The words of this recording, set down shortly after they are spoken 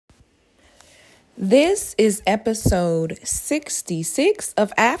This is episode 66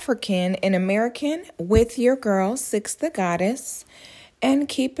 of African and American with your girl, Six the Goddess. And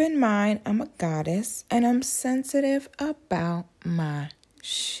keep in mind, I'm a goddess and I'm sensitive about my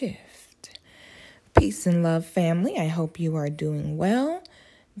shift. Peace and love, family. I hope you are doing well.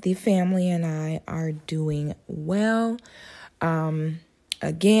 The family and I are doing well.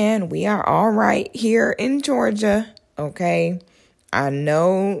 Again, we are all right here in Georgia, okay? I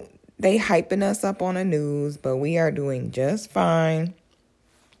know they hyping us up on the news, but we are doing just fine.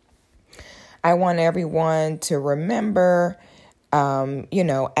 I want everyone to remember,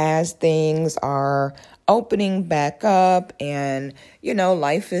 as things are opening back up and,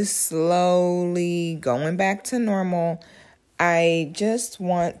 life is slowly going back to normal. I just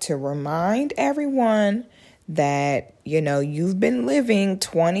want to remind everyone that, you've been living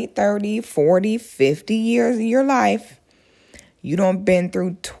 20, 30, 40, 50 years of your life. You done been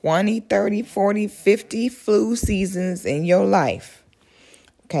through 20, 30, 40, 50 flu seasons in your life.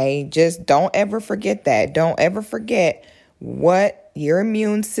 Okay, just don't ever forget that. Don't ever forget what your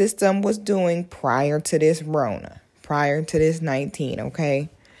immune system was doing prior to this Rona, prior to this 19, okay?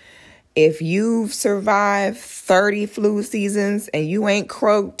 If you've survived 30 flu seasons and you ain't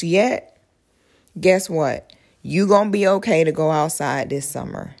croaked yet, guess what? You gonna be okay to go outside this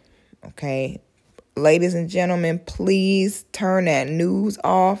summer, okay? Ladies and gentlemen, please turn that news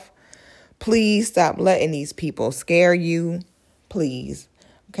off. Please stop letting these people scare you. Please.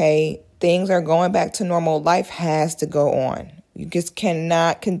 Okay? Things are going back to normal. Life has to go on. You just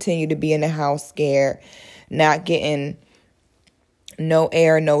cannot continue to be in the house scared, not getting no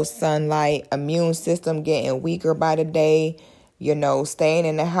air, no sunlight, immune system getting weaker by the day, staying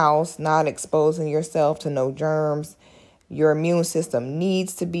in the house, not exposing yourself to no germs. Your immune system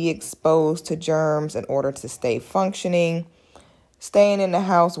needs to be exposed to germs in order to stay functioning. Staying in the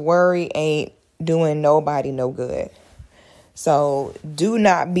house worry ain't doing nobody no good. So do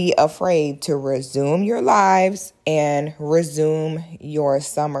not be afraid to resume your lives and resume your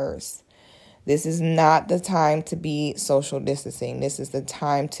summers. This is not the time to be social distancing. This is the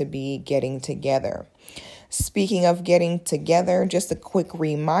time to be getting together. Speaking of getting together, just a quick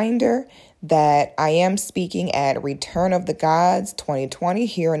reminder that I am speaking at Return of the Gods 2020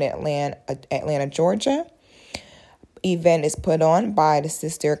 here in Atlanta, Georgia. Event is put on by the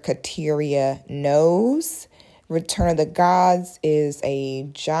sister Kateria Knows. Return of the Gods is a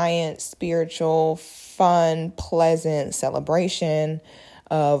giant spiritual, fun, pleasant celebration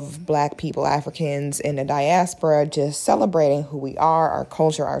of Black people, Africans in the diaspora, just celebrating who we are, our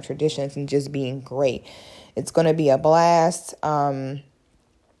culture, our traditions, and just being great. It's going to be a blast.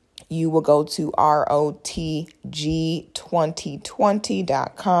 You will go to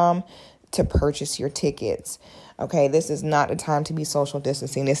rotg2020.com to purchase your tickets. Okay, this is not the time to be social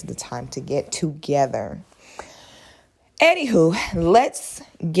distancing. This is the time to get together. Anywho, let's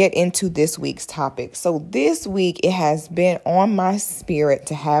get into this week's topic. So this week, it has been on my spirit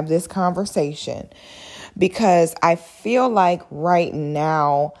to have this conversation because I feel like right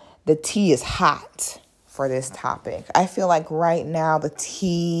now the tea is hot for this topic. I feel like right now the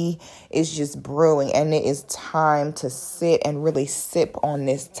tea is just brewing and it is time to sit and really sip on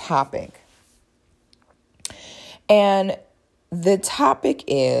this topic. And the topic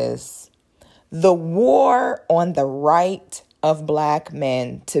is the war on the right of Black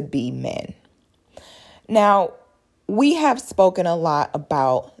men to be men. Now, we have spoken a lot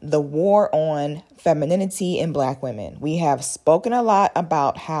about the war on femininity in Black women. We have spoken a lot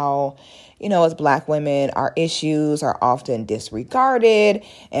about how, as Black women, our issues are often disregarded.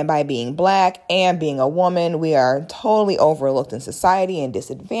 And by being Black and being a woman, we are totally overlooked in society and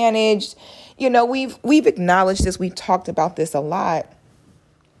disadvantaged. We've acknowledged this. We've talked about this a lot.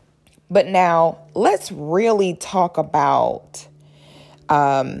 But now let's really talk about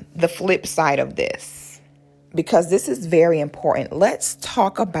the flip side of this, because this is very important. Let's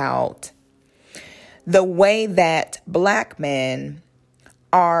talk about the way that Black men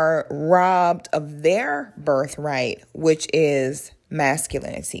are robbed of their birthright, which is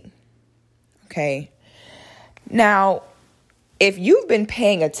masculinity. Okay. Now, if you've been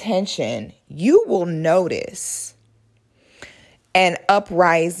paying attention, you will notice an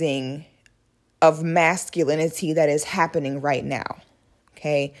uprising of masculinity that is happening right now.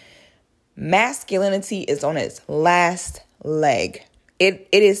 Okay. Masculinity is on its last leg. It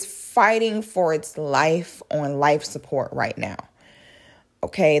is fighting for its life on life support right now.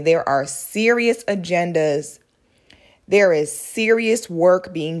 Okay. There are serious agendas. There is serious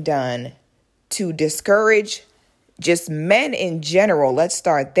work being done to discourage just men in general. Let's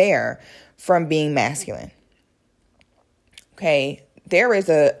start there, from being masculine. Okay. there is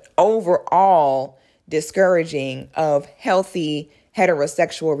a overall discouraging of healthy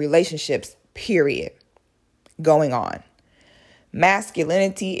heterosexual relationships, period, going on.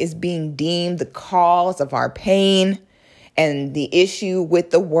 Masculinity is being deemed the cause of our pain and the issue with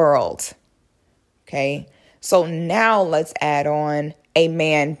the world. Okay, so now let's add on a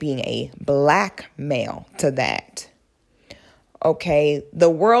man being a black male to that. Okay, the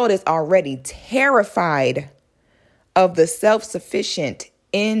world is already terrified of the self-sufficient,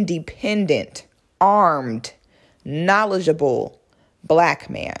 independent, armed, knowledgeable black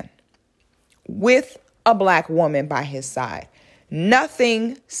man with a black woman by his side.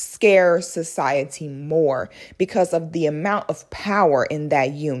 Nothing scares society more because of the amount of power in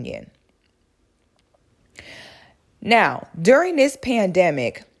that union. Now, during this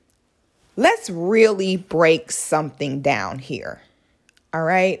pandemic, let's really break something down here. All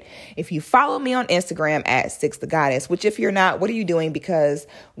right. If you follow me on Instagram at Six the Goddess, which if you're not, what are you doing? Because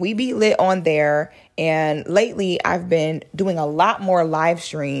we be lit on there. And lately I've been doing a lot more live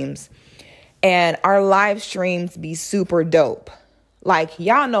streams, and our live streams be super dope. Like,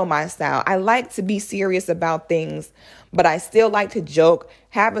 y'all know my style. I like to be serious about things, but I still like to joke,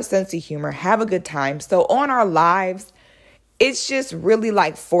 have a sense of humor, have a good time. So on our lives, it's just really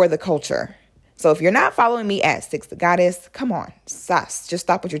like for the culture. So if you're not following me at Six the Goddess, come on, sus, just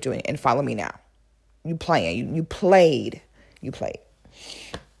stop what you're doing and follow me now. You playing, you played.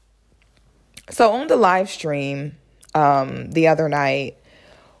 So on the live stream the other night,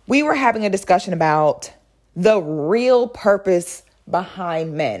 we were having a discussion about the real purpose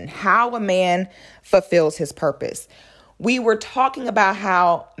behind men, how a man fulfills his purpose. We were talking about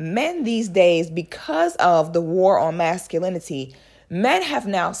how men these days, because of the war on masculinity, men have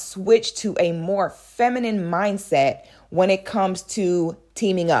now switched to a more feminine mindset when it comes to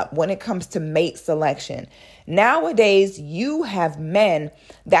teaming up, when it comes to mate selection. Nowadays, you have men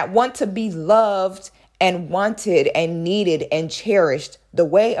that want to be loved and wanted and needed and cherished the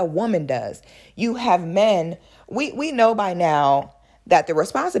way a woman does. You have men, we know by now that the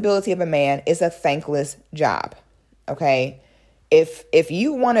responsibility of a man is a thankless job. Okay? If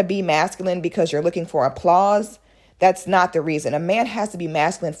you want to be masculine because you're looking for applause, that's not the reason. A man has to be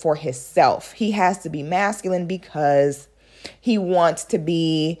masculine for himself. He has to be masculine because he wants to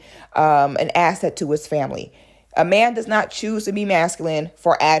be an asset to his family. A man does not choose to be masculine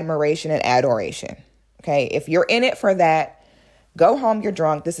for admiration and adoration. Okay? If you're in it for that, go home, you're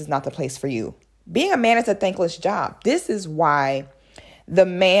drunk. This is not the place for you. Being a man is a thankless job. This is why the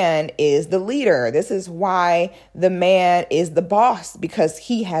man is the leader. This is why the man is the boss, because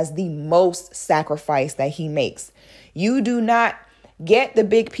he has the most sacrifice that he makes. You do not get the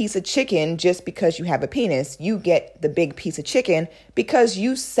big piece of chicken just because you have a penis. You get the big piece of chicken because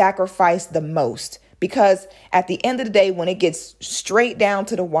you sacrifice the most. Because at the end of the day, when it gets straight down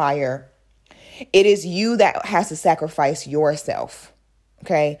to the wire, it is you that has to sacrifice yourself.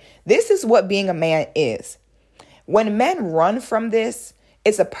 Okay? This is what being a man is. When men run from this,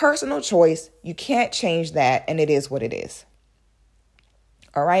 it's a personal choice. You can't change that, and it is what it is.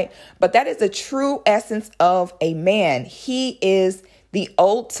 All right? But that is the true essence of a man. He is the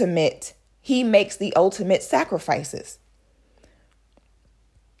ultimate. He makes the ultimate sacrifices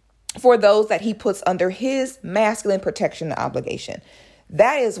for those that he puts under his masculine protection and obligation.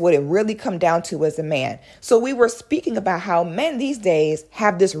 That is what it really comes down to as a man. So we were speaking about how men these days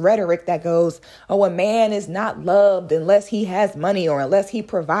have this rhetoric that goes, oh, a man is not loved unless he has money or unless he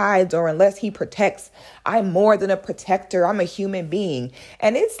provides or unless he protects. I'm more than a protector. I'm a human being.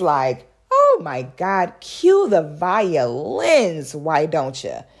 And it's like, oh, my God, cue the violins. Why don't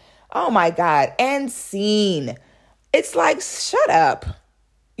you? Oh, my God. End scene. It's like, shut up.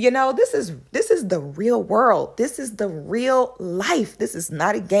 You know, this is the real world. This is the real life. This is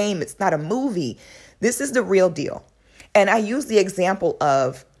not a game. It's not a movie. This is the real deal. And I use the example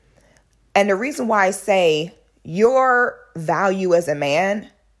of, and the reason why I say your value as a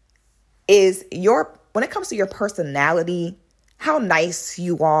man is when it comes to your personality, how nice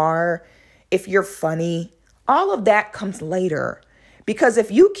you are, if you're funny, all of that comes later. Because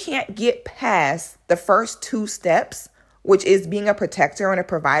if you can't get past the first two steps, which is being a protector and a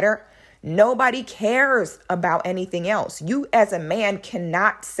provider, nobody cares about anything else. You as a man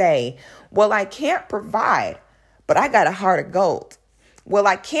cannot say, well, I can't provide, but I got a heart of gold. Well,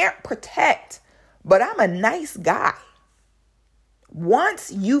 I can't protect, but I'm a nice guy.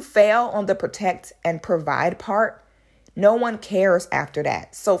 Once you fail on the protect and provide part, no one cares after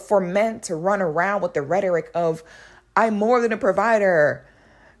that. So for men to run around with the rhetoric of, I'm more than a provider,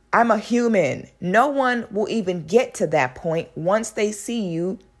 I'm a human. No one will even get to that point once they see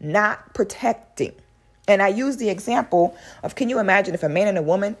you not protecting And I use the example of, can you imagine if a man and a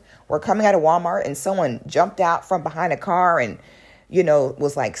woman were coming out of Walmart and someone jumped out from behind a car and,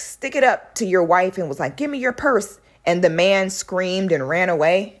 was like, stick it up to your wife and was like, give me your purse. And the man screamed and ran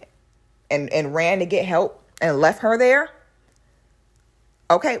away and ran to get help and left her there.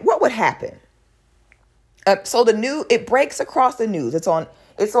 Okay, what would happen? So it breaks across the news. It's on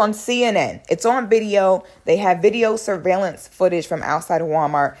CNN. It's on video. They have video surveillance footage from outside of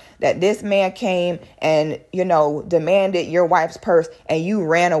Walmart that this man came and, demanded your wife's purse and you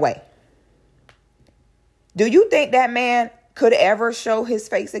ran away. Do you think that man could ever show his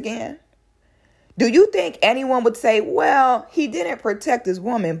face again? Do you think anyone would say, well, he didn't protect his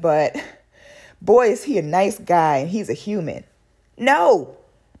woman, but boy, is he a nice guy and he's a human? No,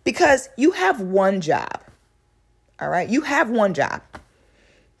 because you have one job. All right. You have one job.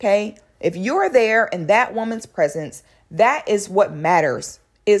 Okay. If you're there in that woman's presence, that is what matters.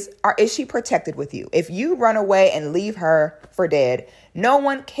 Is she protected with you? If you run away and leave her for dead, no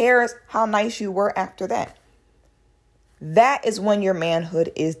one cares how nice you were after that. That is when your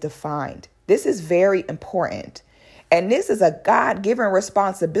manhood is defined. This is very important. And this is a God-given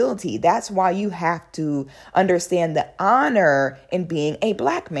responsibility. That's why you have to understand the honor in being a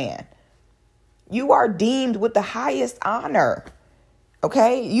Black man. You are deemed with the highest honor.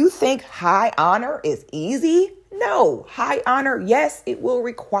 Okay? You think high honor is easy? No. High honor, yes, it will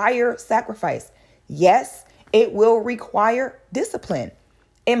require sacrifice. Yes, it will require discipline.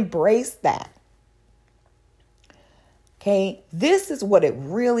 Embrace that. Okay? This is what it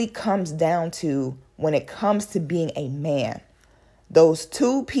really comes down to when it comes to being a man. Those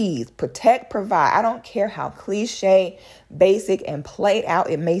 2 P's, protect, provide. I don't care how cliche, basic, and played out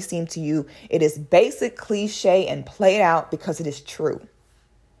it may seem to you. It is basic, cliche, and played out because it is true.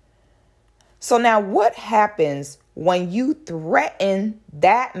 So now what happens when you threaten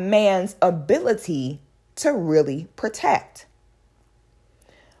that man's ability to really protect?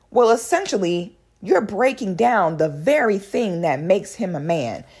 Well, essentially, you're breaking down the very thing that makes him a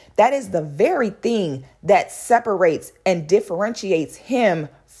man. That is the very thing that separates and differentiates him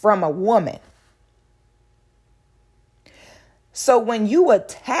from a woman. So when you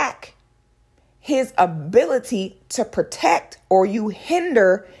attack his ability to protect, or you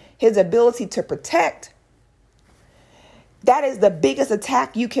hinder his ability to protect, that is the biggest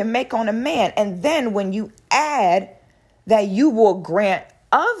attack you can make on a man. And then when you add that you will grant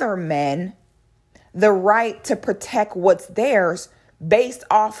other men the right to protect what's theirs based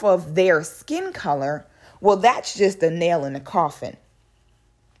off of their skin color, well, that's just a nail in the coffin.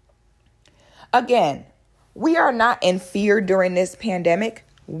 Again, we are not in fear during this pandemic.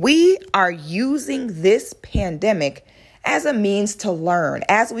 We are using this pandemic as a means to learn,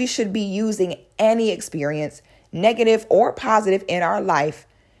 as we should be using any experience, negative or positive, in our life.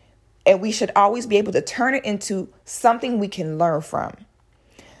 And we should always be able to turn it into something we can learn from.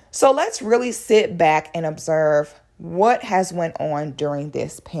 So let's really sit back and observe what has went on during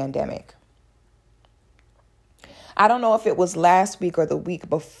this pandemic. I don't know if it was last week or the week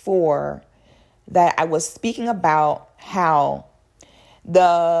before that I was speaking about how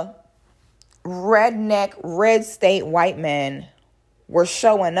the redneck, red state white men were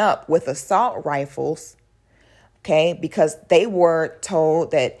showing up with assault rifles, okay, because they were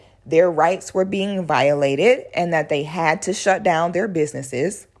told that their rights were being violated and that they had to shut down their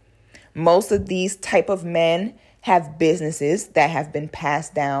businesses. Most of these type of men have businesses that have been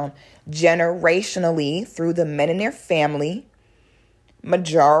passed down generationally through the men in their family.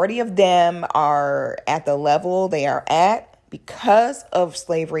 Majority of them are at the level they are at because of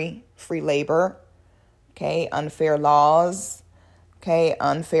slavery, free labor, okay, unfair laws, okay,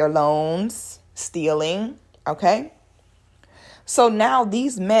 unfair loans, stealing, okay. So now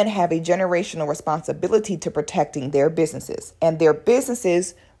these men have a generational responsibility to protecting their businesses, and their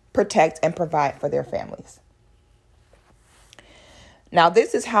businesses protect and provide for their families. Now,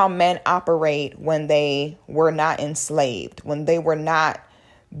 this is how men operate when they were not enslaved, when they were not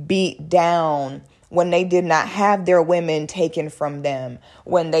beat down, when they did not have their women taken from them,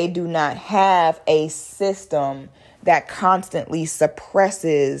 when they do not have a system that constantly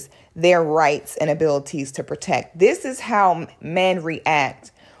suppresses their rights and abilities to protect. This is how men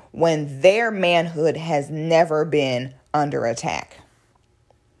react when their manhood has never been under attack.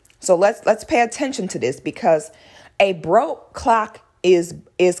 So let's pay attention to this, because a broke clock is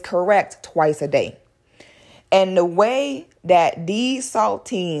correct twice a day. And the way that these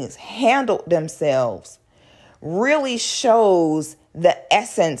saltines handled themselves really shows the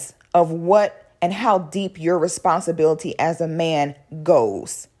essence of what and how deep your responsibility as a man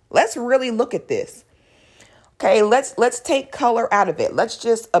goes. Let's really look at this. Okay, let's take color out of it. Let's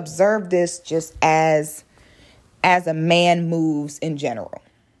just observe this just as a man moves in general.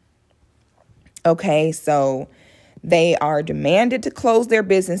 Okay, so they are demanded to close their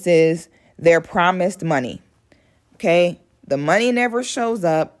businesses. They're promised money. Okay, the money never shows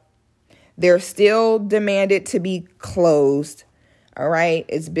up. They're still demanded to be closed. All right,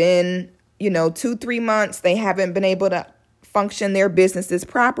 it's been, 2-3 months. They haven't been able to function their businesses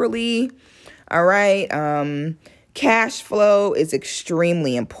properly. All right, cash flow is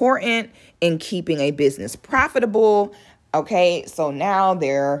extremely important in keeping a business profitable. Okay, so now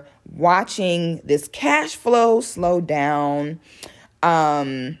they're watching this cash flow slow down.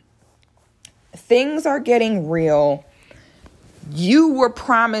 Things are getting real. You were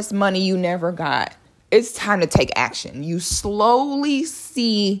promised money you never got. It's time to take action. You slowly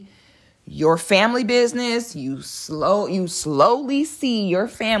see your family business. You slowly see your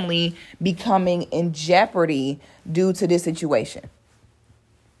family becoming in jeopardy due to this situation.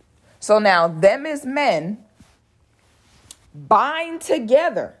 So now them as men bind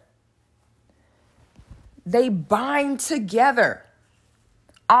together. They bind together,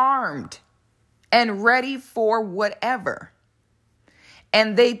 armed and ready for whatever.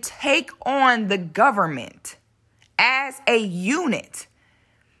 And they take on the government as a unit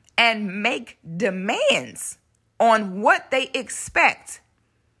and make demands on what they expect.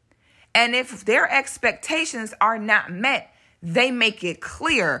 And if their expectations are not met, they make it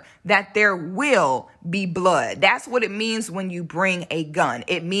clear that there will be blood. That's what it means when you bring a gun.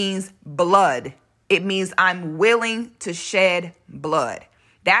 It means blood. It means I'm willing to shed blood.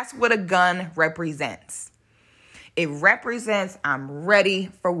 That's what a gun represents. It represents I'm ready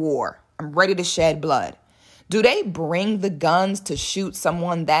for war. I'm ready to shed blood. Do they bring the guns to shoot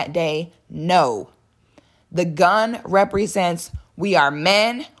someone that day? No. The gun represents we are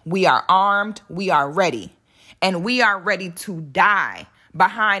men, we are armed, we are ready. And we are ready to die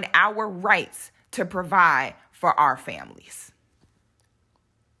behind our rights to provide for our families.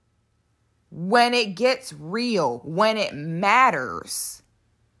 When it gets real, when it matters,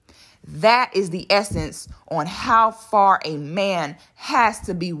 that is the essence on how far a man has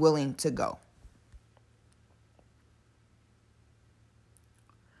to be willing to go.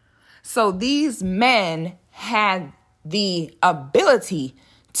 So these men had the ability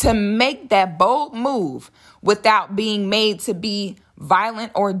to make that bold move without being made to be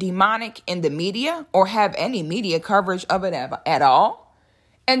violent or demonic in the media or have any media coverage of it at all,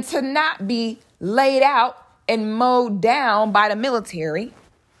 and to not be laid out and mowed down by the military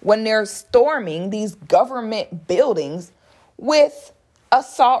when they're storming these government buildings with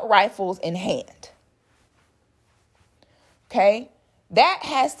assault rifles in hand. Okay? That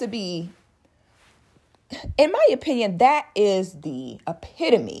has to be, in my opinion, that is the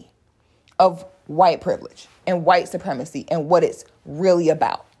epitome of white privilege and white supremacy and what it's really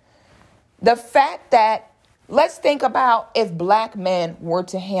about. The fact that, let's think about if black men were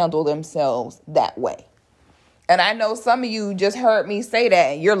to handle themselves that way. And I know some of you just heard me say that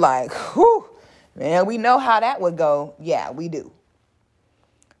and you're like, whew, man, we know how that would go. Yeah, we do.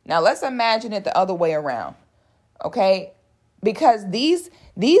 Now let's imagine it the other way around. Okay? Because these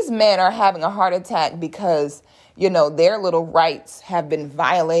men are having a heart attack because, their little rights have been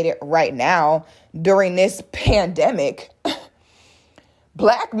violated right now during this pandemic.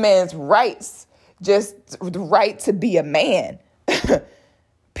 Black men's rights, just the right to be a man,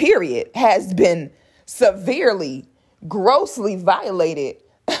 period, has been severely, grossly violated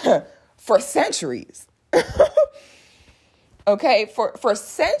for centuries. Okay, for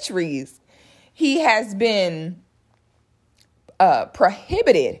centuries, he has been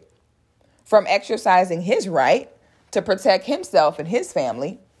prohibited from exercising his right to protect himself and his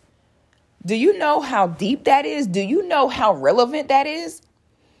family. Do you know how deep that is? Do you know how relevant that is?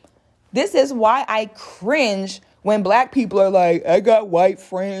 This is why I cringe when black people are like, I got white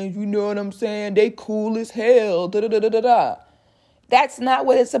friends, you know what I'm saying? They cool as hell, da-da-da-da-da-da. That's not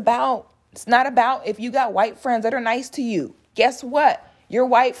what it's about. It's not about if you got white friends that are nice to you. Guess what? Your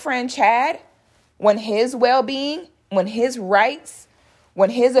white friend Chad, when his well-being, when his rights, when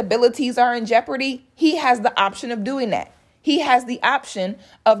his abilities are in jeopardy, he has the option of doing that. He has the option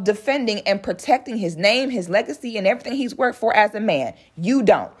of defending and protecting his name, his legacy, and everything he's worked for as a man. You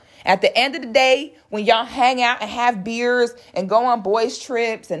don't. At the end of the day, when y'all hang out and have beers and go on boys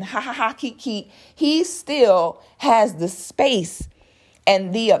trips and keek, he still has the space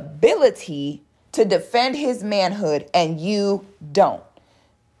and the ability to defend his manhood, and you don't.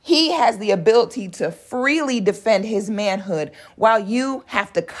 He has the ability to freely defend his manhood while you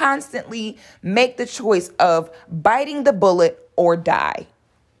have to constantly make the choice of biting the bullet or die.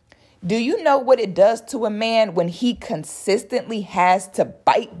 Do you know what it does to a man when he consistently has to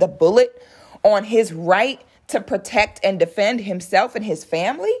bite the bullet on his right to protect and defend himself and his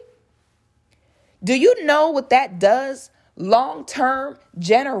family? Do you know what that does long-term,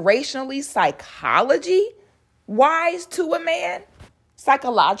 generationally, psychology-wise to a man?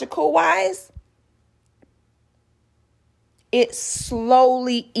 Psychological-wise? It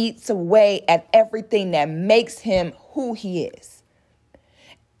slowly eats away at everything that makes him who he is.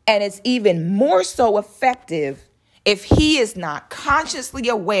 And it's even more so effective if he is not consciously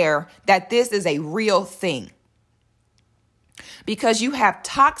aware that this is a real thing. Because you have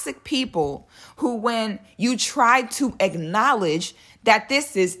toxic people who, when you try to acknowledge that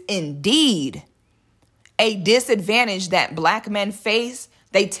this is indeed a disadvantage that black men face,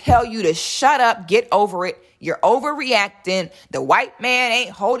 they tell you to shut up, get over it. You're overreacting. The white man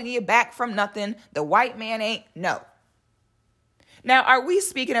ain't holding you back from nothing. The white man ain't. No. Now, are we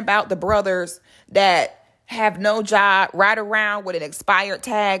speaking about the brothers that have no job, ride around with an expired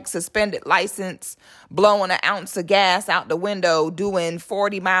tag, suspended license, blowing an ounce of gas out the window, doing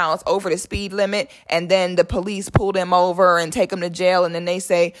 40 miles over the speed limit, and then the police pull them over and take them to jail, and then they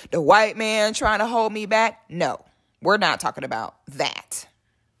say, the white man trying to hold me back? No, we're not talking about that.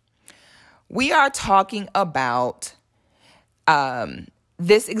 We are talking about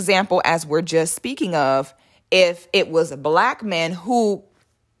this example, as we're just speaking of, if it was black men who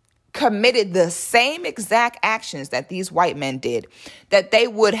committed the same exact actions that these white men did, that they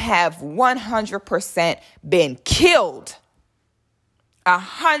would have 100% been killed.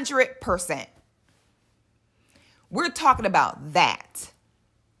 100%. We're talking about that.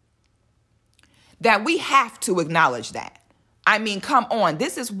 That we have to acknowledge that. I mean, come on.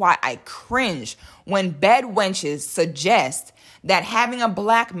 This is why I cringe when bed wenches suggest that having a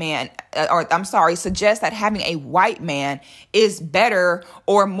black man, suggest that having a white man is better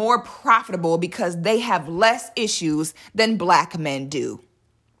or more profitable because they have less issues than black men do.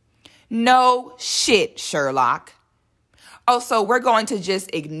 No shit, Sherlock. Also, we're going to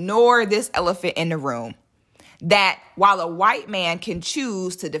just ignore this elephant in the room. That while a white man can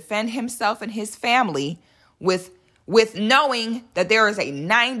choose to defend himself and his family with knowing that there is a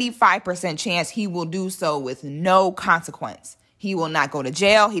 95% chance he will do so with no consequence. He will not go to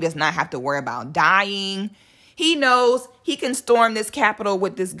jail. He does not have to worry about dying. He knows he can storm this Capitol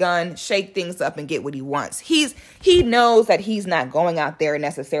with this gun, shake things up, and get what he wants. He knows that he's not going out there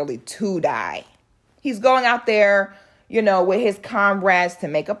necessarily to die. He's going out there, with his comrades to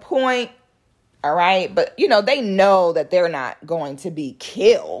make a point. All right. But, they know that they're not going to be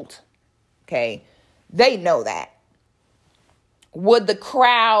killed. Okay. They know that. Would the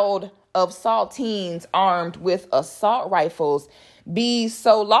crowd of saltines armed with assault rifles be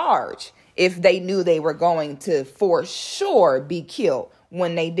so large if they knew they were going to for sure be killed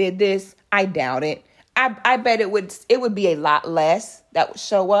when they did this? I doubt it. I bet it would be a lot less that would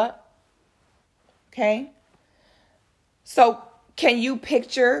show up. Okay. So can you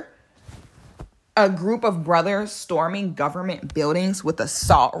picture a group of brothers storming government buildings with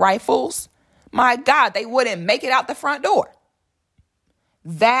assault rifles? My God, they wouldn't make it out the front door.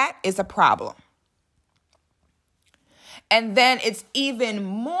 That is a problem. And then it's even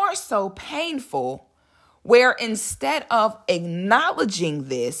more so painful where instead of acknowledging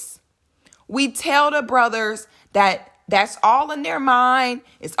this, we tell the brothers that that's all in their mind.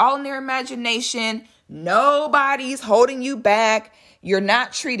 It's all in their imagination. Nobody's holding you back. You're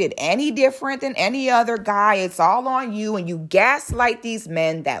not treated any different than any other guy. It's all on you. And you gaslight these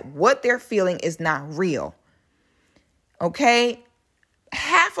men that what they're feeling is not real. Okay?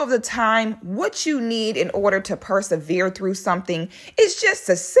 Half of the time, what you need in order to persevere through something is just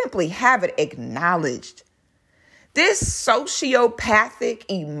to simply have it acknowledged. This sociopathic,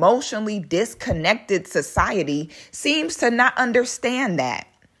 emotionally disconnected society seems to not understand that.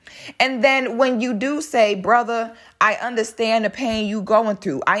 And then when you do say, brother, I understand the pain you going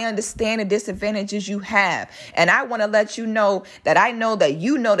through. I understand the disadvantages you have. And I want to let you know that I know that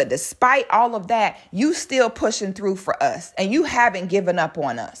you know that despite all of that, you still pushing through for us and you haven't given up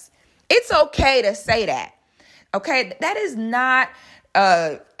on us. It's okay to say that. Okay, that is not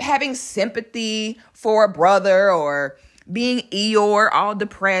having sympathy for a brother or being Eeyore, all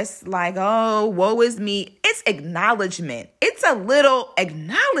depressed, like, oh, woe is me. It's acknowledgement. It's a little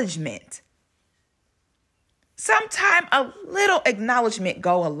acknowledgement. Sometimes a little acknowledgement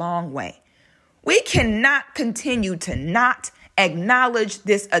go a long way. We cannot continue to not acknowledge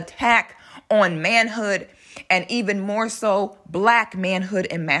this attack on manhood and even more so black manhood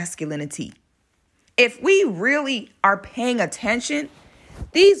and masculinity. If we really are paying attention,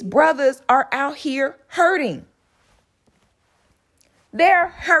 these brothers are out here hurting. They're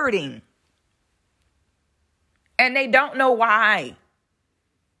hurting. And they don't know why.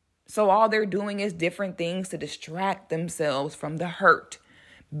 So all they're doing is different things to distract themselves from the hurt.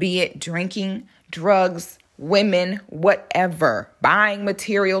 Be it drinking, drugs, women, whatever. Buying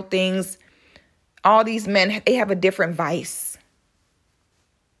material things. All these men, they have a different vice.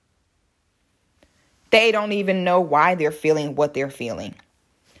 They don't even know why they're feeling what they're feeling.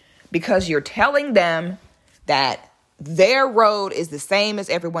 Because you're telling them that their road is the same as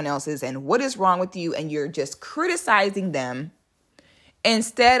everyone else's and what is wrong with you, and you're just criticizing them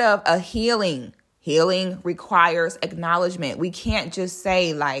instead of a healing. Healing requires acknowledgement. We can't just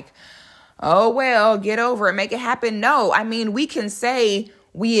say like, oh, well, get over it, make it happen. No, I mean, we can say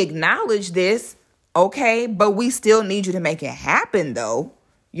we acknowledge this, okay, but we still need you to make it happen though.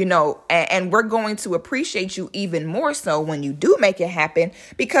 You know, and we're going to appreciate you even more so when you do make it happen,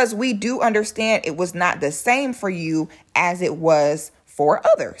 because we do understand it was not the same for you as it was for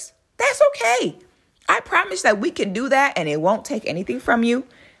others. That's okay. I promise that we can do that and it won't take anything from you.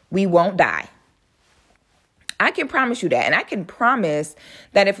 We won't die. I can promise you that. And I can promise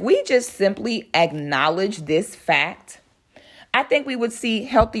that if we just simply acknowledge this fact, I think we would see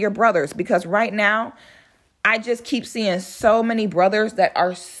healthier brothers, because right now, I just keep seeing so many brothers that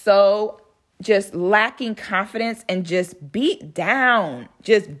are so just lacking confidence and just beat down,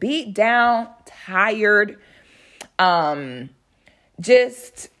 tired,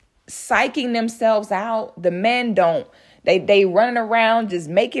 just psyching themselves out. The men don't, they running around just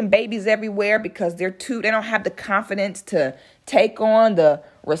making babies everywhere because they don't have the confidence to take on the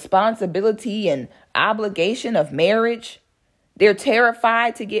responsibility and obligation of marriage. They're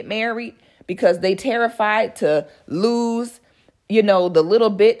terrified to get married, because they terrified to lose, the little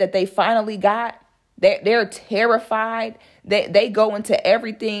bit that they finally got. They're terrified. They go into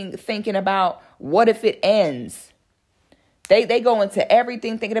everything thinking about what if it ends. They go into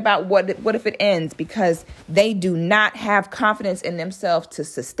everything thinking about what if it ends, because they do not have confidence in themselves to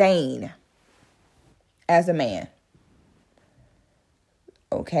sustain as a man.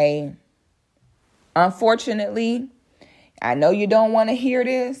 Okay. Unfortunately, I know you don't want to hear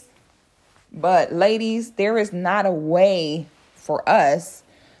this, but ladies, there is not a way for us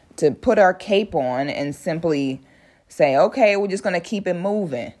to put our cape on and simply say, okay, we're just going to keep it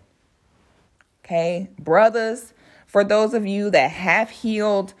moving. Okay, brothers, for those of you that have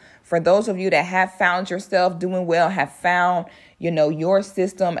healed, for those of you that have found yourself doing well, have found, your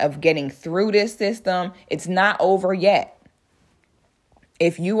system of getting through this system, it's not over yet.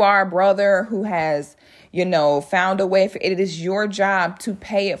 If you are a brother who has, found a way, it is your job to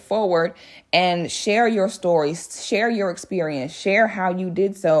pay it forward and share your stories, share your experience, share how you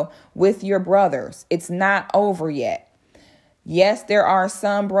did so with your brothers. It's not over yet. Yes, there are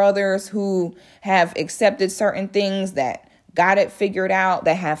some brothers who have accepted certain things, that got it figured out,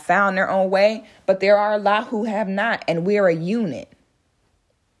 that have found their own way, but there are a lot who have not, and we're a unit.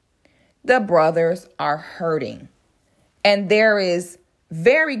 The brothers are hurting, and there is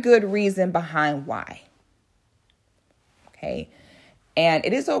very good reason behind why. Okay. And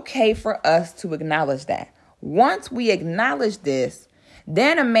it is okay for us to acknowledge that. Once we acknowledge this,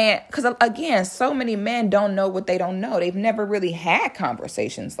 then a man, because again, so many men don't know what they don't know. They've never really had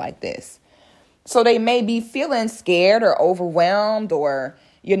conversations like this. So they may be feeling scared or overwhelmed or,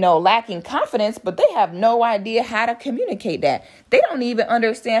 lacking confidence, but they have no idea how to communicate that. They don't even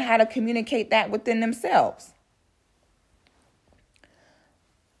understand how to communicate that within themselves.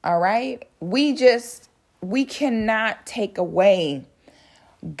 All right. We cannot take away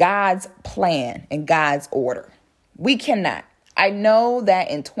God's plan and God's order. We cannot. I know that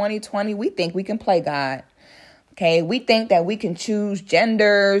in 2020, we think we can play God. Okay. We think that we can choose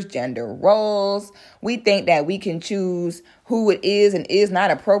genders, gender roles. We think that we can choose who it is and is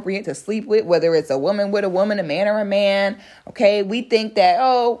not appropriate to sleep with, whether it's a woman with a woman, a man or a man. Okay. We think that,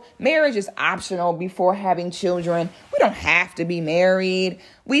 marriage is optional before having children. We don't have to be married.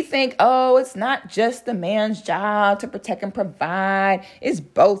 We think, it's not just the man's job to protect and provide. It's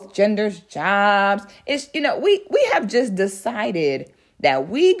both genders' jobs. It's, we have just decided that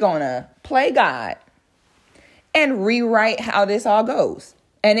we gonna play God and rewrite how this all goes.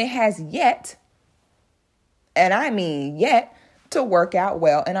 And it has yet, and I mean yet, to work out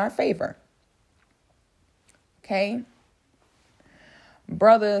well in our favor. Okay?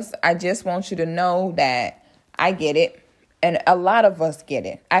 Brothers, I just want you to know that I get it. And a lot of us get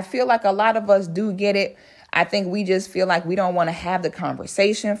it. I feel like a lot of us do get it. I think we just feel like we don't want to have the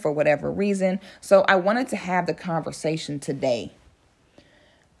conversation for whatever reason. So I wanted to have the conversation today.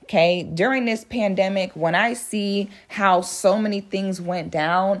 Okay, during this pandemic, when I see how so many things went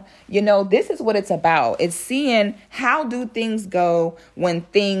down, this is what it's about. It's seeing how do things go when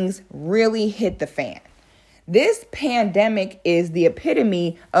things really hit the fan. This pandemic is the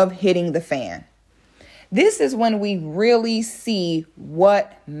epitome of hitting the fan. This is when we really see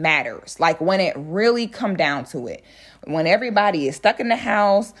what matters, like when it really come down to it. When everybody is stuck in the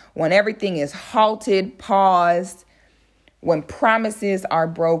house, when everything is halted, paused, when promises are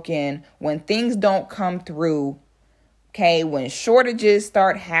broken, when things don't come through, okay, when shortages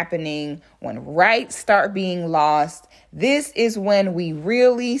start happening, when rights start being lost, this is when we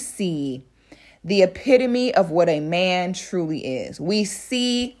really see the epitome of what a man truly is. We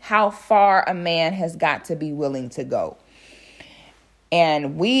see how far a man has got to be willing to go.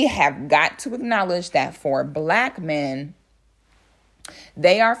 And we have got to acknowledge that for Black men,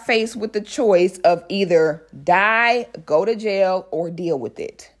 they are faced with the choice of either die, go to jail, or deal with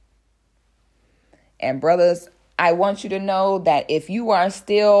it. And brothers, I want you to know that if you are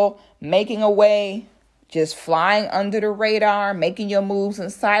still making a way, just flying under the radar, making your moves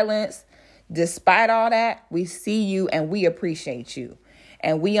in silence, despite all that, we see you and we appreciate you.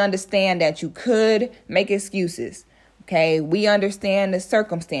 And we understand that you could make excuses. Okay, we understand the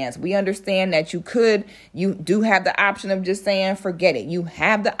circumstance. We understand that you do have the option of just saying, forget it. You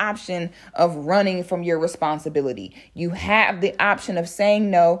have the option of running from your responsibility. You have the option of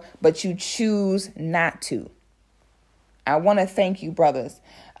saying no, but you choose not to. I want to thank you, brothers.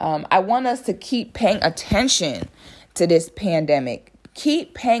 I want us to keep paying attention to this pandemic.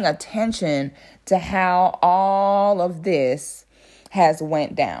 Keep paying attention to how all of this has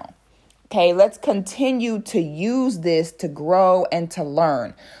went down. Okay, let's continue to use this to grow and to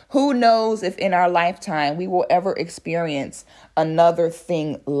learn. Who knows if in our lifetime we will ever experience another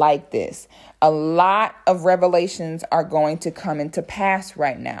thing like this. A lot of revelations are going to come into pass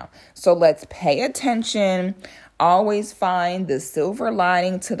right now. So let's pay attention, always find the silver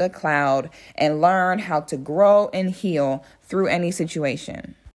lining to the cloud, and learn how to grow and heal through any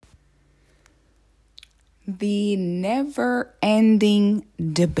situation. The never-ending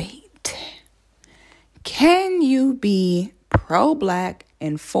debate. Can you be pro-Black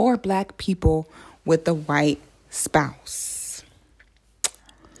and for Black people with a white spouse?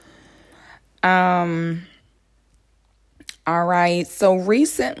 All right. So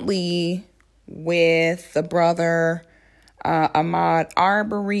recently with the brother Ahmaud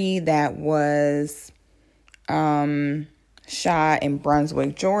Arbery that was shot in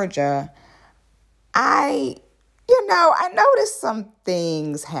Brunswick, Georgia, I noticed some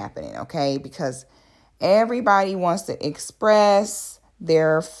things happening, okay? Because everybody wants to express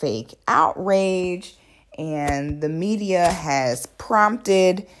their fake outrage, and the media has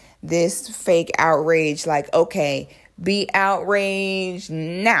prompted this fake outrage like, okay, be outraged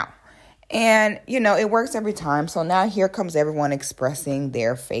now. And, it works every time. So now here comes everyone expressing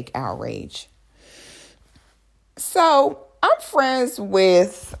their fake outrage. So I'm friends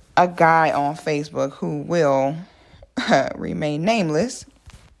with a guy on Facebook who will remain nameless.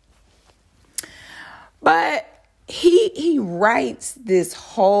 But he writes this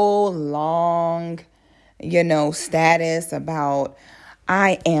whole long, status about,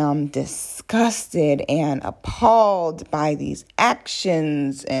 I am disgusted and appalled by these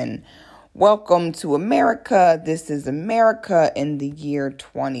actions, and welcome to America. This is America in the year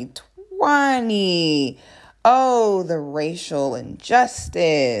 2020. Oh, the racial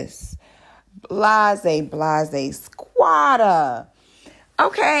injustice. Blase, squatter.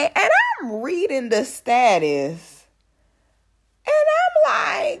 Okay, and I'm reading the status, and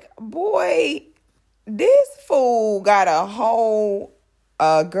I'm like, boy, this fool got a whole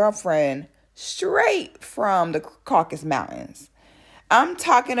girlfriend straight from the Caucasus Mountains. I'm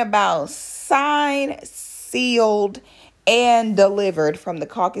talking about signed, sealed, and delivered from the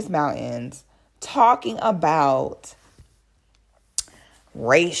Caucasus Mountains, talking about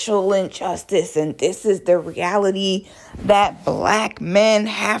racial injustice, and this is the reality that Black men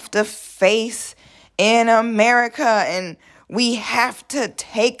have to face in America, and we have to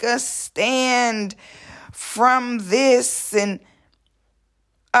take a stand from this. And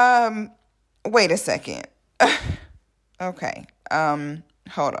wait a second. Okay,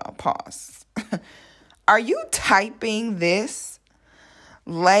 hold on, pause. Are you typing this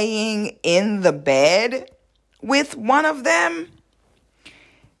laying in the bed with one of them?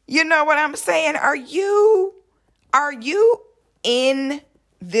 You know what I'm saying? Are you in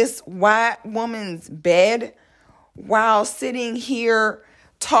this white woman's bed while sitting here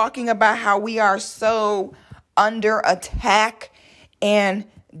talking about how we are so under attack and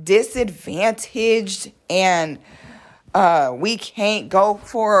disadvantaged and We can't go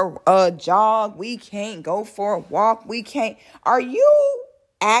for a jog. We can't go for a walk. We can't. Are you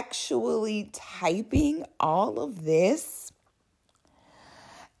actually typing all of this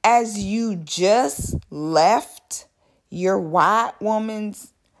as you just left your white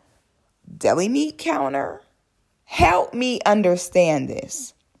woman's deli meat counter? Help me understand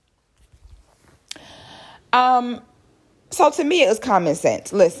this. So to me, it was common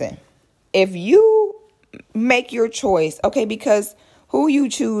sense. Listen, if you make your choice, okay, because who you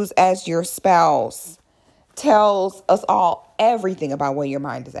choose as your spouse tells us all everything about where your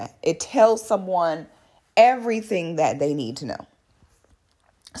mind is at. It tells someone everything that they need to know.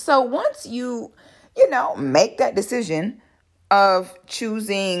 So once you make that decision of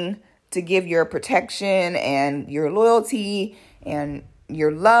choosing to give your protection and your loyalty and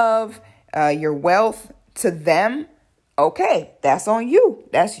your love, your wealth to them, okay, that's on you.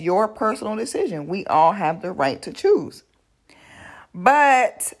 That's your personal decision. We all have the right to choose.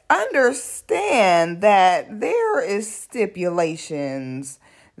 But understand that there is stipulations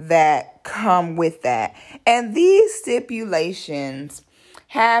that come with that. And these stipulations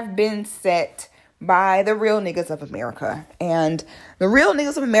have been set by the real niggas of America. And the real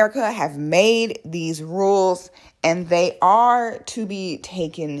niggas of America have made these rules, and they are to be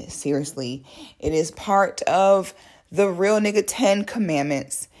taken seriously. It is part of the real nigga 10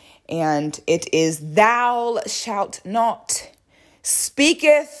 commandments. And it is thou shalt not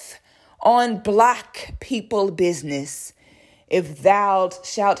speaketh on black people business if thou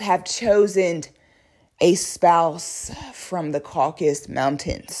shalt have chosen a spouse from the Caucasus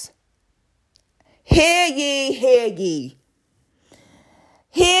Mountains. Hear ye, hear ye.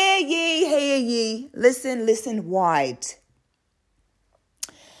 Hear ye, hear ye. Listen, listen, white.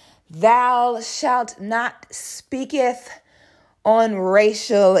 Thou shalt not speaketh on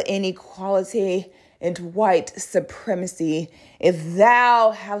racial inequality and white supremacy if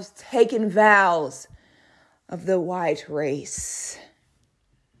thou hast taken vows of the white race.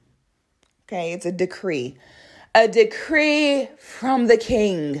 Okay, it's a decree. A decree from the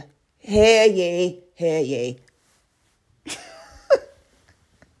king. Hear ye, hear ye.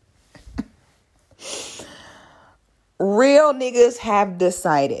 Real niggas have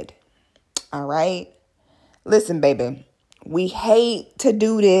decided. All right? Listen, baby. We hate to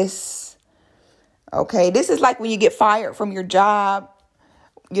do this. Okay? This is like when you get fired from your job,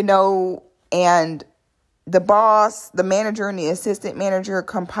 and the boss, the manager, and the assistant manager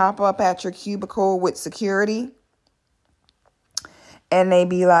come pop up at your cubicle with security. And they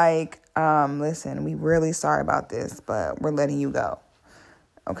be like, listen, we really sorry about this, but we're letting you go.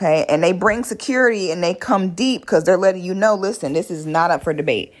 Okay. And they bring security and they come deep because they're letting you know, listen, this is not up for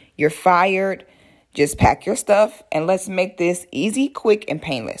debate. You're fired. Just pack your stuff and let's make this easy, quick, and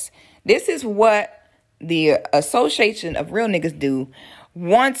painless. This is what the Association of Real Niggas do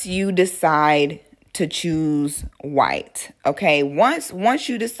once you decide to choose white. Okay. Once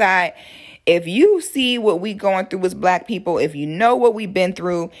you decide, if you see what we going through as black people, if you know what we've been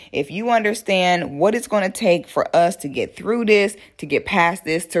through, if you understand what it's going to take for us to get through this, to get past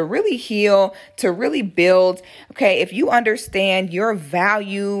this, to really heal, to really build. Okay. If you understand your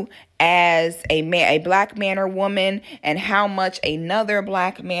value as a man, a black man or woman, and how much another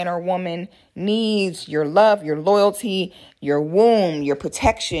black man or woman needs your love, your loyalty, your womb, your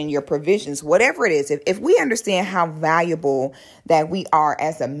protection, your provisions, whatever it is. If we understand how valuable that we are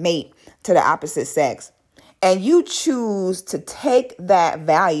as a mate to the opposite sex, and you choose to take that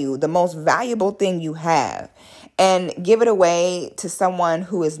value, the most valuable thing you have, and give it away to someone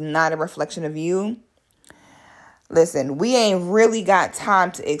who is not a reflection of you, listen, we ain't really got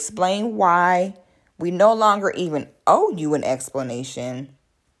time to explain why. We no longer even owe you an explanation.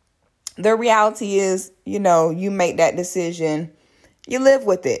 The reality is, you make that decision, you live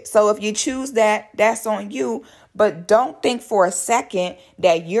with it. So if you choose that, that's on you. But don't think for a second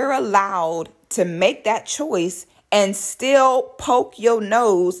that you're allowed to make that choice and still poke your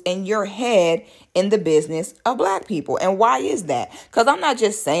nose and your head in the business of black people. And why is that? Because I'm not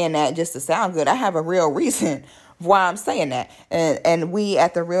just saying that just to sound good. I have a real reason why I'm saying that. And we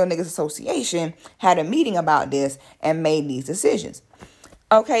at the Real Niggas Association had a meeting about this and made these decisions.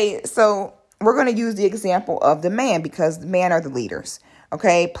 Okay, so we're going to use the example of the man because the men are the leaders.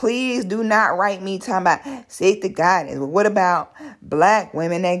 Okay, please do not write me talking about seek the guidance. But what about black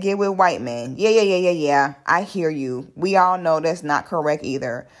women that get with white men? Yeah. I hear you. We all know that's not correct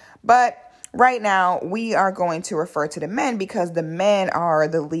either. But right now, we are going to refer to the men because the men are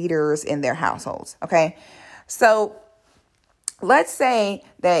the leaders in their households. Okay, so let's say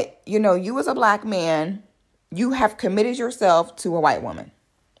that, you as a black man, you have committed yourself to a white woman.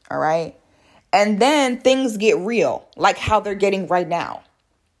 All right. And then things get real, like how they're getting right now.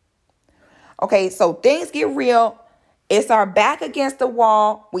 Okay, so things get real. It's our back against the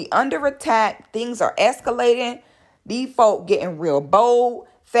wall. We under attack. Things are escalating. These folk getting real bold.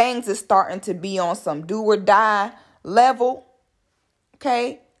 Things is starting to be on some do or die level.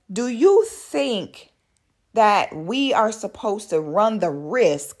 Okay, do you think that we are supposed to run the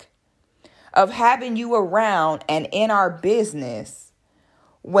risk of having you around and in our business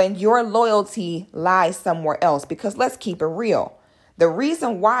when your loyalty lies somewhere else? Because let's keep it real. The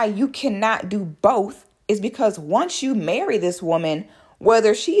reason why you cannot do both is because once you marry this woman,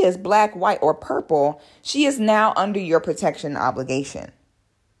 whether she is black, white, or purple, she is now under your protection obligation.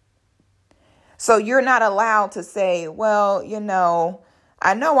 So you're not allowed to say, well,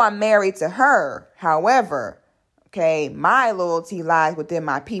 I know I'm married to her. However, okay, my loyalty lies within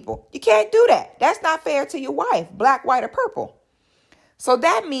my people. You can't do that. That's not fair to your wife, black, white, or purple. So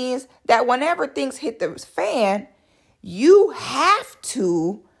that means that whenever things hit the fan, you have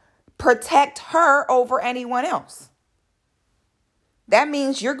to protect her over anyone else. That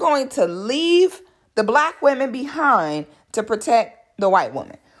means you're going to leave the black women behind to protect the white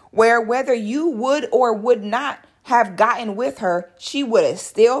woman. Where whether you would or would not have gotten with her, she would have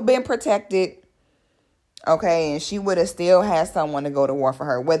still been protected. Okay, and she would have still had someone to go to war for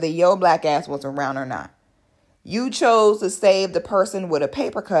her, whether your black ass was around or not. You chose to save the person with a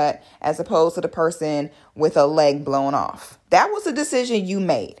paper cut as opposed to the person with a leg blown off. That was a decision you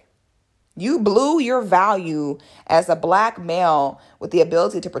made. You blew your value as a black male with the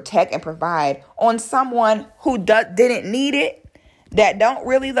ability to protect and provide on someone who didn't need it, that don't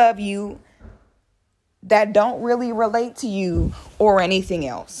really love you, that don't really relate to you or anything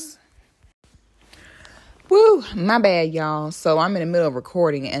else. Woo, my bad, y'all. So I'm in the middle of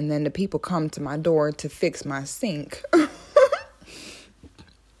recording and then the people come to my door to fix my sink.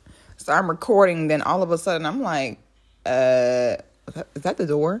 So I'm recording, then all of a sudden I'm like, is that the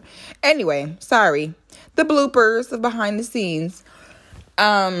door? Anyway, sorry. The bloopers of behind the scenes.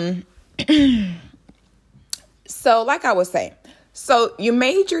 So like I was saying, so you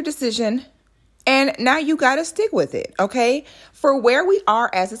made your decision and now you got to stick with it. Okay. For where we are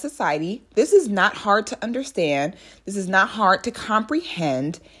as a society, this is not hard to understand. This is not hard to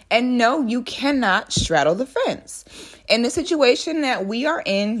comprehend. And no, you cannot straddle the fence. In the situation that we are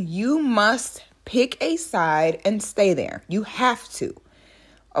in, you must pick a side and stay there. You have to.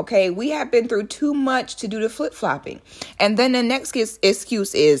 Okay, we have been through too much to do the flip-flopping. And then the next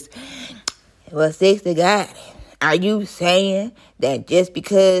excuse is, well, 60 got it. Are you saying that just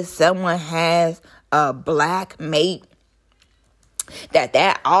because someone has a black mate,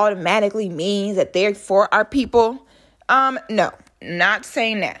 that automatically means that they're for our people? No, not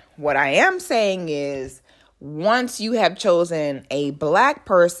saying that. What I am saying is, once you have chosen a black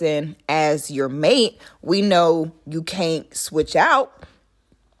person as your mate, we know you can't switch out.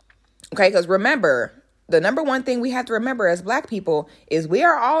 Okay, because remember, the number one thing we have to remember as black people is we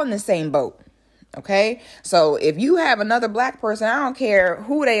are all in the same boat. Okay, so if you have another black person, I don't care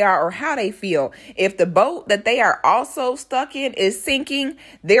who they are or how they feel. If the boat that they are also stuck in is sinking,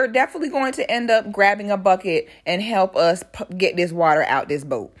 they're definitely going to end up grabbing a bucket and help us get this water out this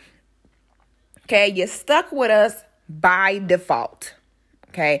boat. Okay, you're stuck with us by default.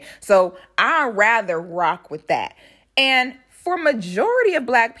 Okay, so I'd rather rock with that. And for majority of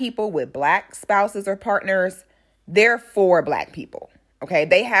black people with black spouses or partners, they're for black people. Okay,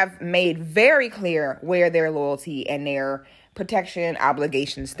 they have made very clear where their loyalty and their protection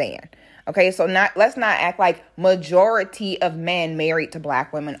obligations stand. Okay, so let's not act like majority of men married to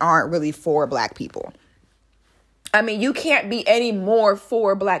black women aren't really for black people. I mean, you can't be any more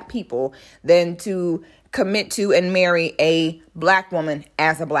for black people than to commit to and marry a black woman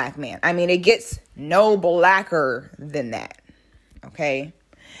as a black man. I mean, it gets no blacker than that. Okay.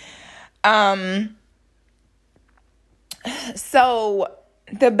 So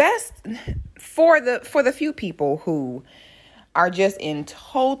the best for the few people who are just in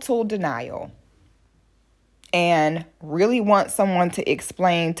total denial and really want someone to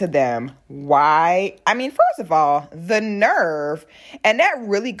explain to them why. I mean, first of all, the nerve, and that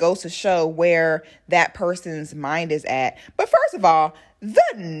really goes to show where that person's mind is at. But first of all, the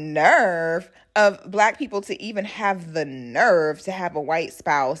nerve of black people to even have the nerve to have a white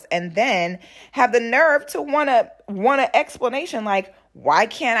spouse and then have the nerve to want an explanation like, why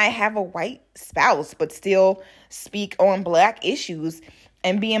can't I have a white spouse but still speak on black issues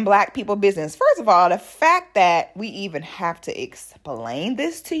and be in black people business? First of all, the fact that we even have to explain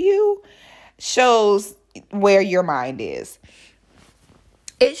this to you shows where your mind is.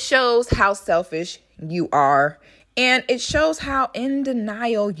 It shows how selfish you are, and it shows how in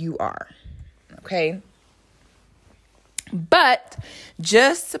denial you are. Okay. But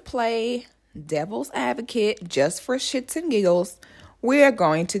just to play devil's advocate, just for shits and giggles, we're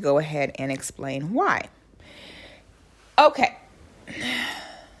going to go ahead and explain why. Okay.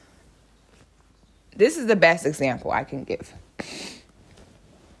 This is the best example I can give.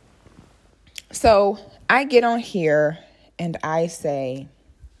 So I get on here and I say,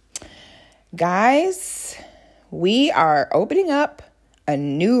 guys, we are opening up a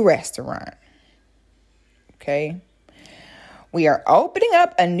new restaurant. Okay. We are opening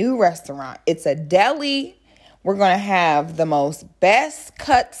up a new restaurant. It's a deli. We're going to have the most best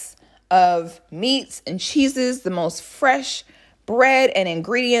cuts of meats and cheeses, the most fresh bread and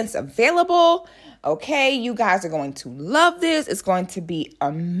ingredients available. Okay, you guys are going to love this. It's going to be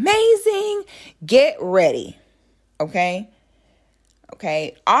amazing. Get ready. Okay.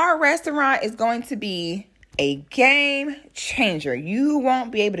 Our restaurant is going to be a game changer. You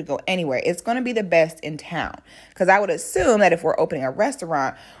won't be able to go anywhere. It's going to be the best in town. Because I would assume that if we're opening a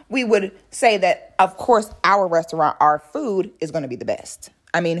restaurant, we would say that, of course, our restaurant, our food is going to be the best.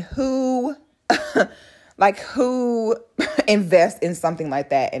 I mean, who invests in something like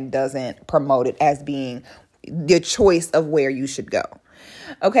that and doesn't promote it as being the choice of where you should go?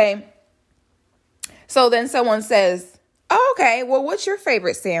 Okay. So then someone says, oh, okay, well, what's your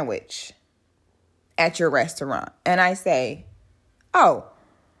favorite sandwich at your restaurant? And I say, oh,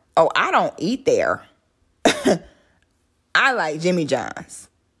 I don't eat there. I like Jimmy John's.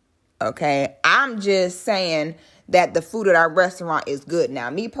 Okay. I'm just saying that the food at our restaurant is good. Now,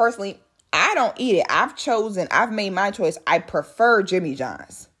 me personally, I don't eat it. I've made my choice. I prefer Jimmy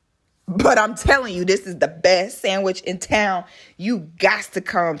John's. But I'm telling you, this is the best sandwich in town. You got to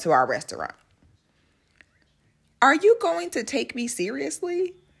come to our restaurant. Are you going to take me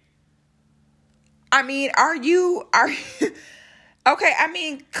seriously? I mean, are you okay? I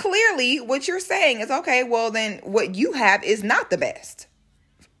mean, clearly what you're saying is, okay, well then what you have is not the best.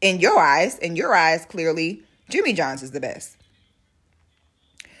 In your eyes, clearly Jimmy John's is the best.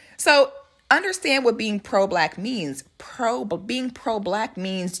 So understand what being pro-Black means. Being pro-Black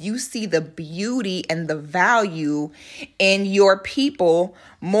means you see the beauty and the value in your people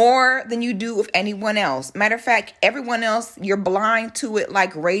more than you do with anyone else. Matter of fact, everyone else, you're blind to it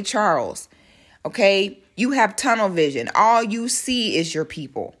like Ray Charles. Okay? You have tunnel vision. All you see is your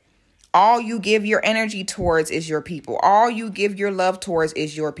people. All you give your energy towards is your people. All you give your love towards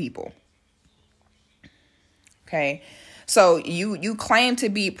is your people. Okay? So you claim to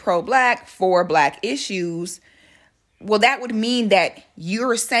be pro-Black for Black issues. Well, that would mean that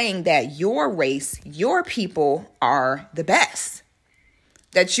you're saying that your race, your people are the best.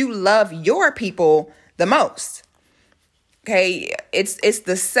 That you love your people the most. Okay, it's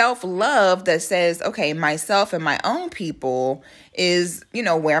the self-love that says, okay, myself and my own people is,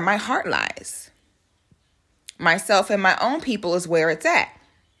 where my heart lies. Myself and my own people is where it's at.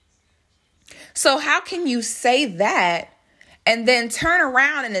 So how can you say that and then turn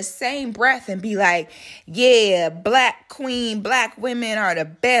around in the same breath and be like, yeah, Black queen, Black women are the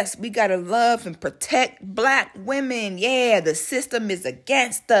best. We got to love and protect Black women. Yeah, the system is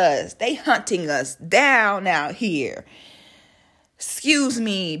against us. They hunting us down out here. Excuse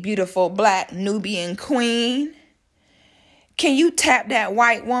me, beautiful Black Nubian queen. Can you tap that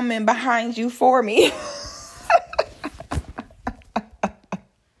white woman behind you for me?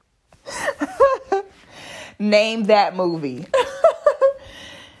 Name that movie.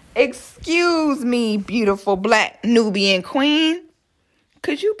 Excuse me, beautiful Black Nubian queen.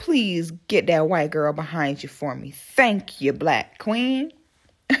 Could you please get that white girl behind you for me? Thank you, Black queen.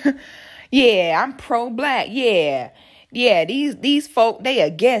 Yeah, I'm pro-Black. Yeah, these folk, they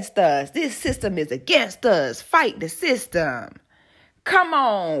against us. This system is against us. Fight the system. Come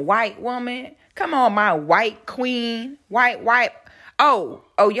on, white woman. Come on, my white queen. White. Oh,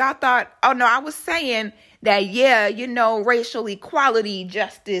 y'all thought, oh no, I was saying that, yeah, racial equality,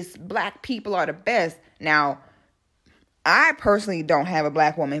 justice, Black people are the best. Now, I personally don't have a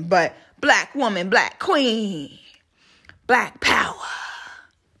Black woman, but Black woman, Black queen, Black power.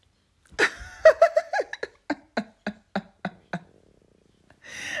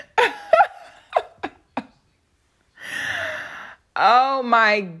 Oh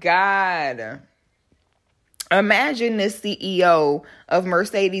my God. Imagine the CEO of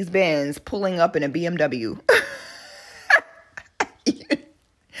Mercedes-Benz pulling up in a BMW.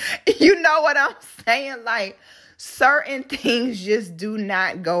 You know what I'm saying? Like, certain things just do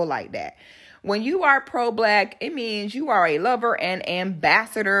not go like that. When you are pro-Black, it means you are a lover and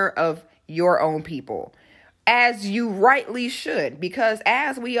ambassador of your own people. As you rightly should, because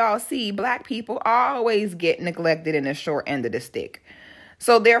as we all see, Black people always get neglected in the short end of the stick.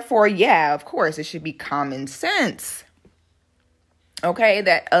 So therefore, yeah, of course, it should be common sense, okay,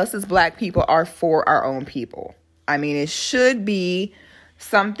 that us as Black people are for our own people. I mean, it should be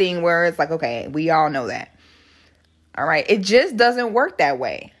something where it's like, okay, we all know that. All right. It just doesn't work that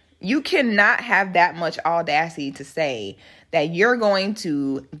way. You cannot have that much audacity to say that you're going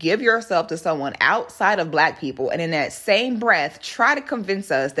to give yourself to someone outside of Black people, and in that same breath, try to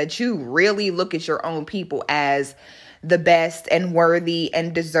convince us that you really look at your own people as the best and worthy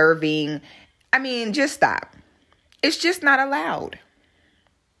and deserving. I mean, just stop. It's just not allowed.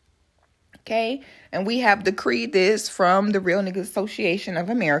 Okay? And we have decreed this from the Real Niggas Association of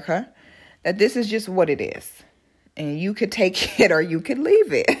America, that this is just what it is. And you could take it or you could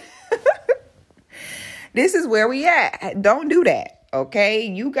leave it. This is where we at. Don't do that. Okay?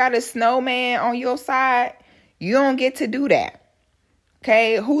 You got a snowman on your side. You don't get to do that.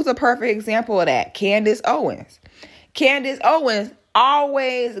 Okay? Who's a perfect example of that? Candace Owens. Candace Owens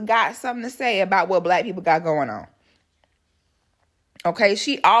always got something to say about what Black people got going on. Okay?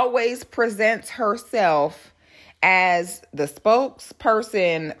 She always presents herself as the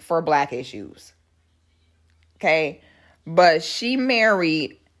spokesperson for Black issues. Okay? But she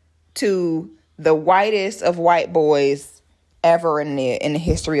married to the whitest of white boys ever in the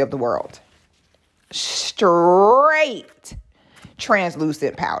history of the world. Straight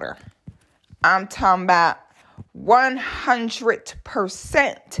translucent powder. I'm talking about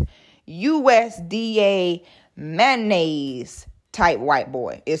 100% USDA mayonnaise type white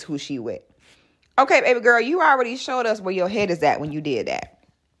boy is who she with. Okay, baby girl, you already showed us where your head is at when you did that.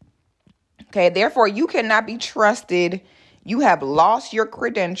 Okay, therefore, you cannot be trusted. You have lost your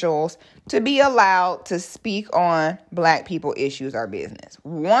credentials to be allowed to speak on Black people issues or business.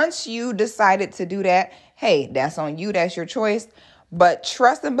 Once you decided to do that, hey, that's on you. That's your choice. But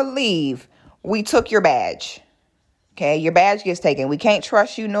trust and believe, we took your badge. Okay, your badge gets taken. We can't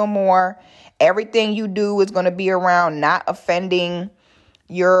trust you no more. Everything you do is going to be around not offending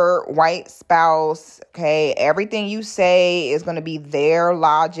your white spouse. Okay, everything you say is going to be their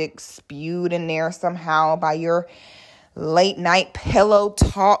logic spewed in there somehow by your late night pillow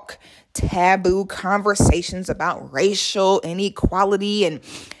talk, taboo conversations about racial inequality and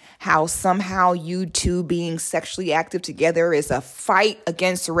how somehow you two being sexually active together is a fight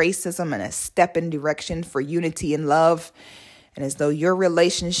against racism and a step in direction for unity and love. And as though your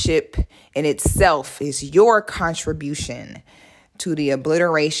relationship in itself is your contribution to the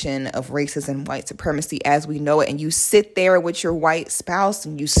obliteration of racism and white supremacy as we know it. And you sit there with your white spouse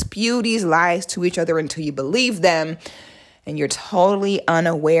and you spew these lies to each other until you believe them. And you're totally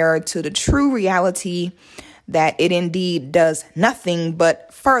unaware to the true reality that it indeed does nothing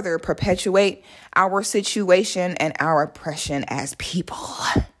but further perpetuate our situation and our oppression as people.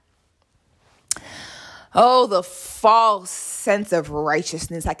 Oh, the false sense of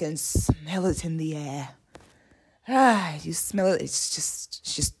righteousness. I can smell it in the air. You smell it. It's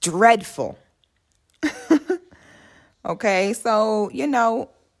just dreadful. Okay, so,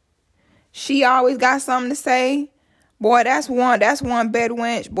 she always got something to say. Boy, that's one bed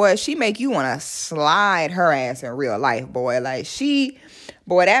wench. Boy, she make you want to slide her ass in real life, boy. Like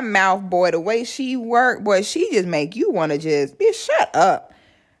that mouth, boy, the way she work, boy, she just make you want to bitch, shut up.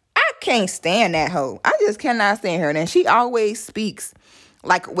 I can't stand that hoe. I just cannot stand her. And she always speaks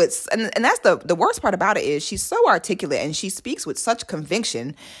like and that's the worst part about it is she's so articulate and she speaks with such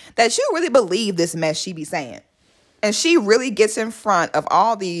conviction that you really believe this mess she be saying. And she really gets in front of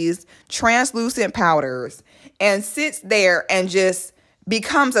all these translucent powders and sits there and just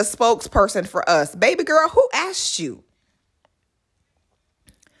becomes a spokesperson for us. Baby girl, who asked you?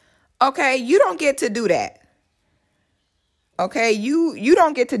 Okay, you don't get to do that. Okay, you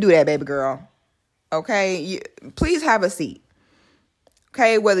don't get to do that, baby girl. Okay, please have a seat.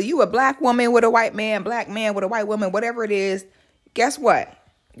 Okay, whether you a Black woman with a white man, Black man with a white woman, whatever it is, guess what?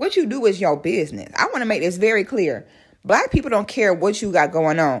 What you do is your business. I want to make this very clear. Black people don't care what you got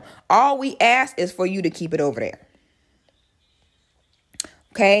going on. All we ask is for you to keep it over there.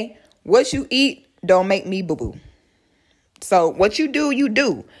 Okay? What you eat don't make me boo-boo. So what you do, you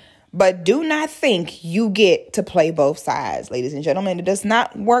do. But do not think you get to play both sides, ladies and gentlemen. It does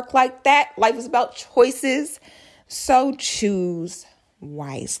not work like that. Life is about choices. So choose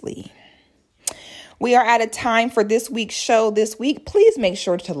wisely. We are out of time for this week's show this week. Please make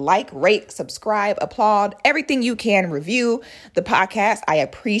sure to like, rate, subscribe, applaud, everything you can, review the podcast. I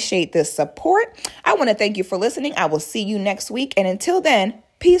appreciate this support. I want to thank you for listening. I will see you next week. And until then,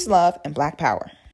 peace, love, and Black power.